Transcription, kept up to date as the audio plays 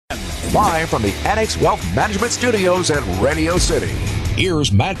live from the Annex Wealth Management Studios at Radio City. Here's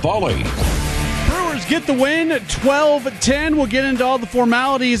Matt Pauley. Brewers get the win, 12-10. We'll get into all the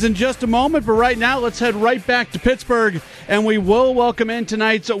formalities in just a moment, but right now let's head right back to Pittsburgh, and we will welcome in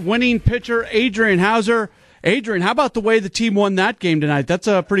tonight's winning pitcher, Adrian Houser. Adrian, how about the way the team won that game tonight? That's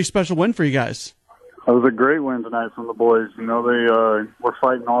a pretty special win for you guys. It was a great win tonight from the boys. You know, they were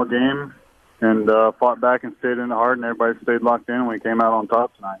fighting all game and fought back and stayed in the heart, and everybody stayed locked in, and we came out on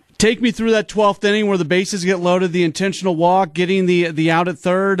top tonight. Take me through that 12th inning where the bases get loaded, the intentional walk, getting the out at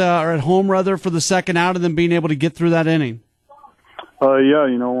third, or at home rather, for the second out, and then being able to get through that inning. Yeah,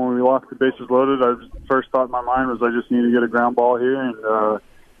 you know, when we lost the bases loaded, first thought in my mind was I just need to get a ground ball here, and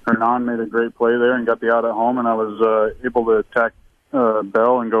Hernan made a great play there and got the out at home, and I was able to attack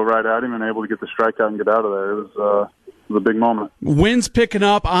Bell and go right at him and able to get the strikeout and get out of there. It was a big moment. Wind's picking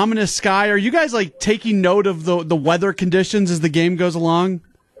up, ominous sky. Are you guys taking note of the weather conditions as the game goes along?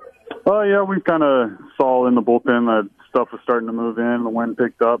 Yeah, we kind of saw in the bullpen that stuff was starting to move in. The wind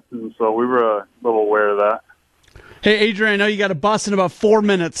picked up, and so we were a little aware of that. Hey, Adrian, I know you got a bus in about 4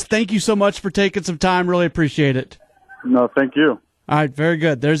 minutes. Thank you so much for taking some time. Really appreciate it. No, thank you. All right, very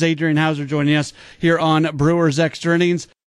good. There's Adrian Houser joining us here on Brewers Extra Innings.